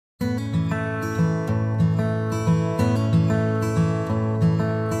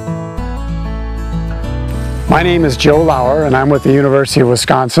My name is Joe Lauer and I'm with the University of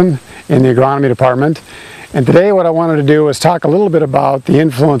Wisconsin in the agronomy department. And today what I wanted to do is talk a little bit about the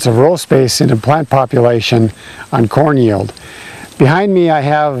influence of row spacing and plant population on corn yield. Behind me I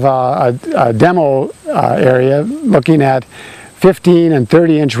have a demo area looking at 15 and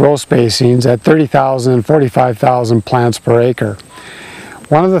 30-inch row spacings at 30,000 and 45,000 plants per acre.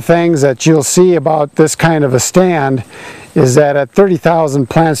 One of the things that you'll see about this kind of a stand is that at 30,000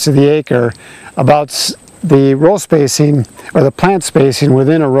 plants to the acre, about the row spacing or the plant spacing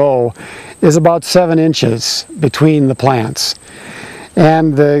within a row is about 7 inches between the plants.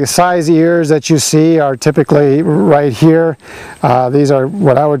 And the size ears that you see are typically right here. These are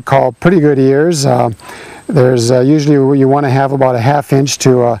what I would call pretty good ears. There's usually you want to have about a 1/2 inch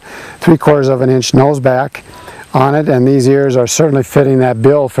to a 3/4 of an inch nose back on it, and these ears are certainly fitting that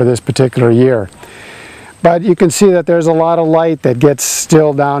bill for this particular year. But you can see that there's a lot of light that gets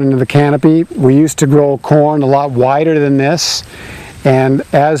still down into the canopy. We used to grow corn a lot wider than this, and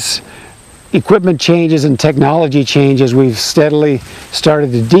as equipment changes and technology changes, we've steadily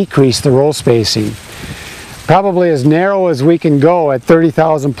started to decrease the row spacing. Probably as narrow as we can go at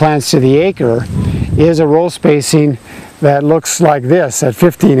 30,000 plants to the acre is a row spacing that looks like this at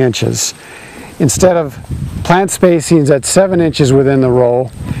 15 inches. Instead of plant spacings at 7 inches within the row,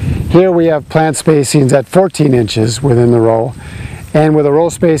 here we have plant spacings at 14 inches within the row, and with a row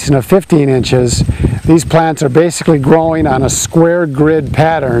spacing of 15 inches, these plants are basically growing on a square grid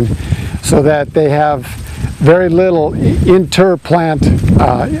pattern so that they have very little inter-plant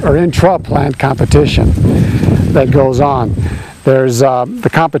or intra-plant competition that goes on. There's the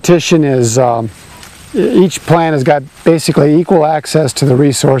competition is each plant has got basically equal access to the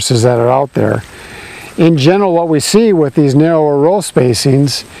resources that are out there. In general, what we see with these narrower row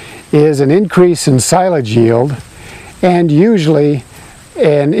spacings is an increase in silage yield and usually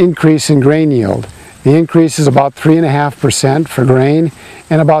an increase in grain yield. The increase is about 3.5% for grain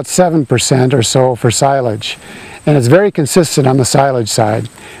and about 7% or so for silage. And it's very consistent on the silage side.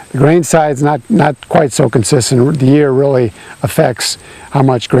 The grain side is not quite so consistent. The year really affects how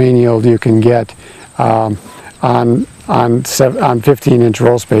much grain yield you can get on 15-inch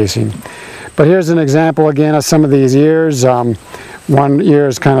row spacing. But here's an example again of some of these ears. One ear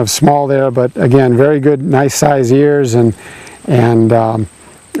is kind of small there, but again, very good, nice size ears, and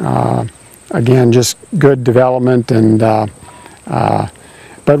again, just good development. And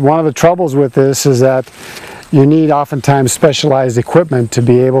but one of the troubles with this is that you need oftentimes specialized equipment to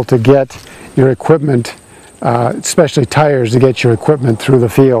be able to get your equipment, especially tires, to get your equipment through the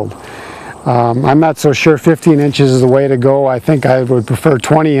field. I'm not so sure 15 inches is the way to go. I think I would prefer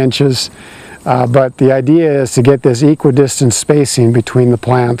 20 inches. But the idea is to get this equidistant spacing between the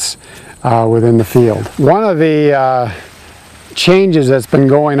plants within the field. One of the changes that's been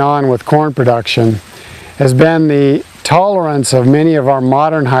going on with corn production has been the tolerance of many of our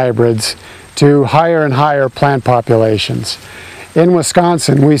modern hybrids to higher and higher plant populations. In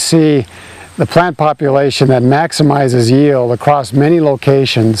Wisconsin, we see the plant population that maximizes yield across many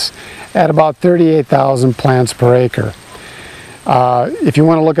locations at about 38,000 plants per acre. If you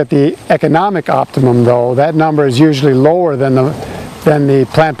want to look at the economic optimum, though, that number is usually lower than the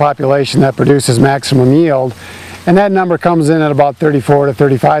plant population that produces maximum yield, and that number comes in at about 34,000 to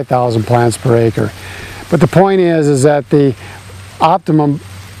 35,000 plants per acre. But the point is that the optimum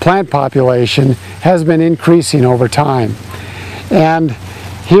plant population has been increasing over time. And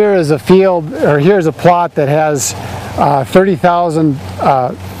here is a field, or here's a plot that has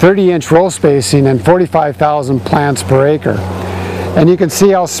 30-inch row spacing and 45,000 plants per acre. And you can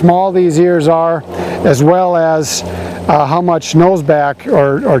see how small these ears are, as well as how much noseback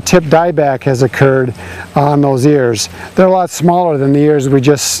or tip dieback has occurred on those ears. They're a lot smaller than the ears we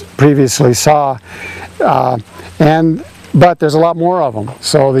just previously saw, but there's a lot more of them.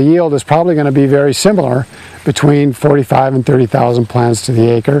 So the yield is probably going to be very similar between 45 and 30,000 plants to the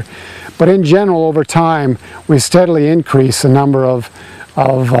acre. But in general, over time, we steadily increase the number of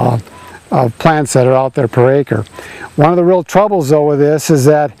plants that are out there per acre. One of the real troubles, though, with this is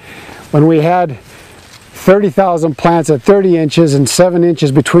that when we had 30,000 plants at 30 inches and 7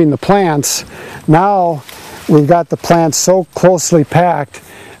 inches between the plants, now we've got the plants so closely packed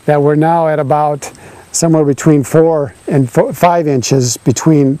that we're now at about somewhere between 4 and 5 inches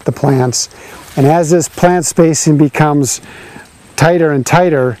between the plants. And as this plant spacing becomes tighter and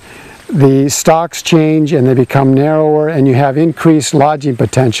tighter, the stalks change and they become narrower, and you have increased lodging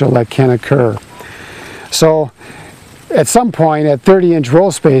potential that can occur. So at some point at 30-inch row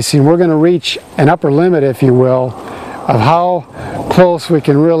spacing, we're going to reach an upper limit, if you will, of how close we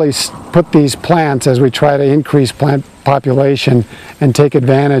can really put these plants as we try to increase plant population and take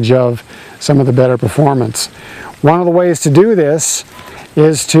advantage of some of the better performance. One of the ways to do this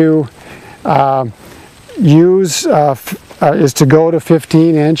is to go to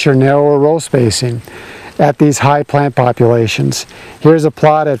 15-inch or narrower row spacing at these high plant populations. Here's a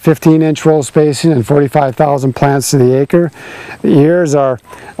plot at 15-inch row spacing and 45,000 plants to the acre. The ears are,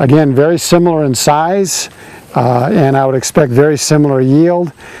 again, very similar in size, and I would expect very similar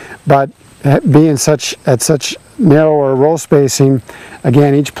yield, but being at such narrower row spacing,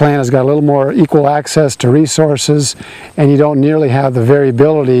 again, each plant has got a little more equal access to resources, and you don't nearly have the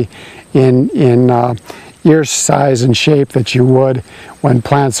variability in ear size and shape that you would when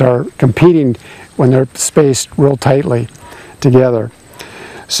plants are competing when they're spaced real tightly together.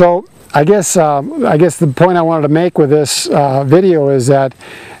 So I guess the point I wanted to make with this video is that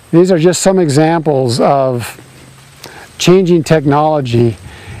these are just some examples of changing technology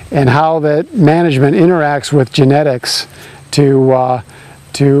and how that management interacts with genetics to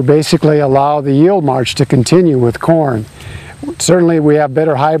basically allow the yield march to continue with corn. Certainly we have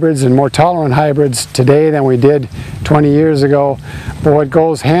better hybrids and more tolerant hybrids today than we did 20 years ago, but what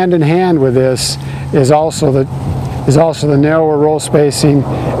goes hand in hand with this is also the narrower row spacing,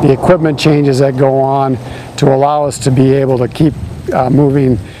 the equipment changes that go on to allow us to be able to keep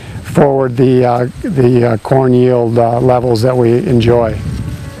moving forward the corn yield levels that we enjoy.